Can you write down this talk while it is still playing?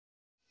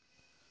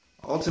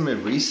Ultimate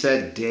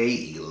Reset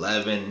Day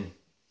 11,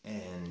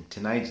 and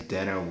tonight's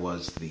dinner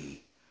was the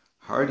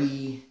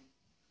hearty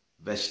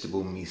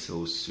vegetable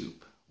miso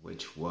soup,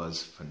 which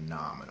was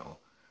phenomenal.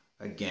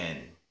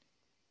 Again,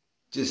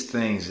 just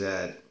things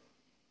that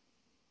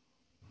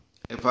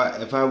if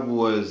I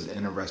was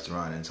in a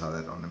restaurant and saw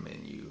that on the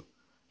menu,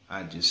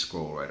 I'd just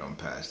scroll right on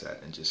past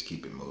that and just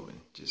keep it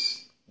moving.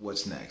 Just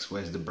what's next?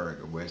 Where's the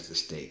burger? Where's the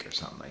steak or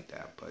something like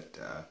that? But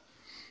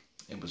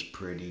it was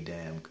pretty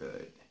damn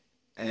good.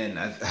 And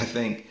I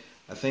think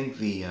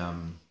the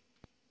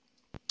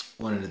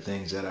one of the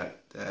things that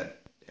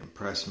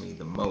impressed me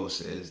the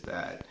most is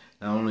that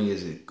not only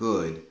is it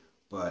good,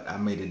 but I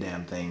made the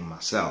damn thing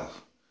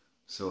myself.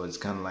 So it's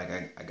kind of like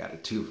I got a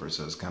twofer.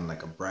 So it's kind of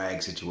like a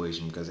brag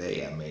situation because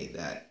hey, I made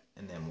that,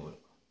 and then well,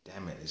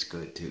 damn it, it's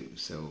good too.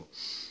 So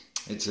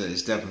it's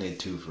definitely a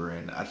twofer.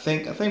 And I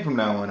think from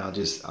now on I'll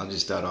just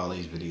start all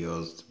these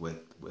videos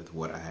with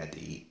what I had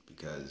to eat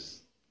because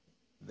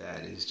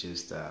that is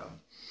just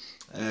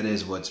that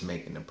is what's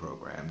making the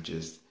program.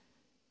 Just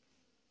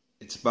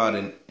it's about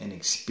an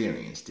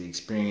experience, the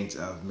experience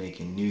of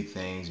making new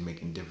things,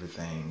 making different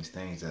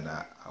things that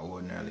I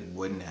ordinarily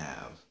wouldn't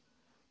have,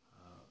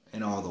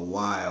 and all the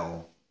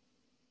while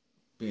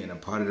being a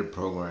part of the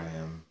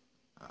program,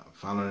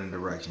 following the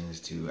directions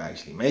to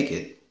actually make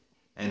it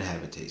and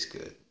have it taste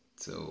good.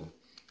 So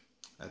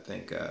I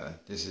think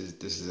this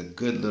is a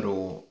good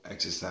little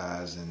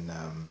exercise, and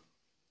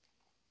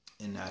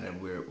now that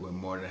we're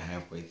more than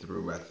halfway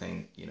through, I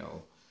think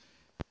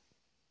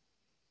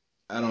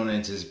I don't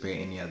anticipate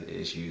any other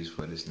issues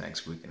for this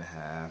next week and a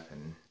half,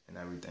 and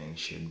everything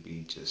should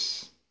be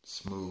just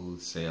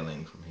smooth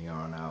sailing from here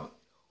on out.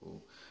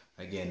 So,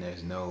 again,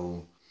 there's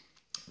no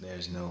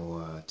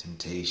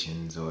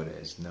temptations, or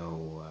there's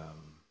no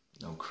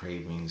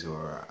cravings,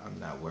 or I'm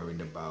not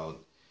worried about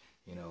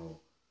you know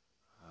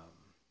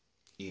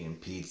eating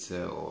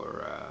pizza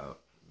or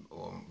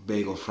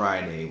Bagel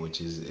Friday, which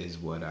is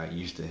what I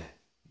used to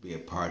be a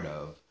part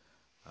of.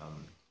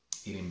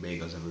 Eating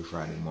bagels every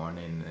Friday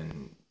morning,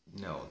 and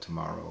no,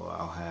 tomorrow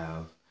I'll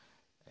have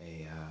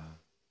a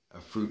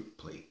fruit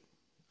plate,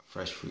 a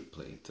fresh fruit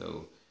plate.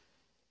 So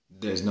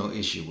there's no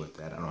issue with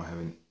that. I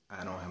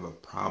don't have a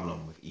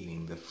problem with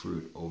eating the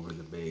fruit over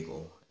the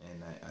bagel,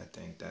 and I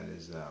think that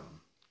is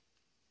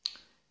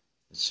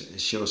it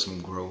shows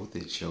some growth.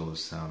 It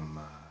shows some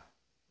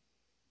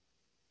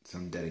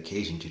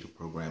dedication to the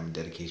program and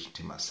dedication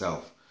to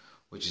myself,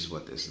 which is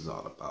what this is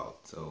all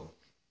about. So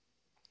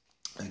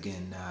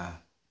again,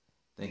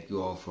 thank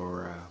you all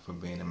for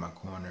being in my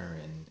corner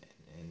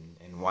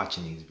and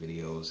watching these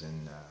videos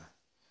and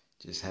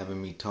just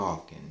having me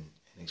talk and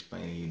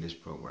explain to you this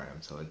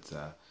program. So it's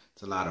a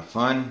lot of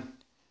fun.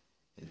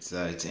 It's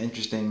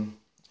interesting,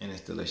 and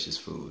it's delicious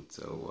food.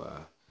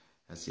 So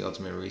that's the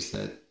Ultimate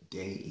Reset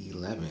Day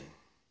 11.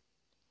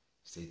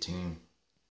 Stay tuned.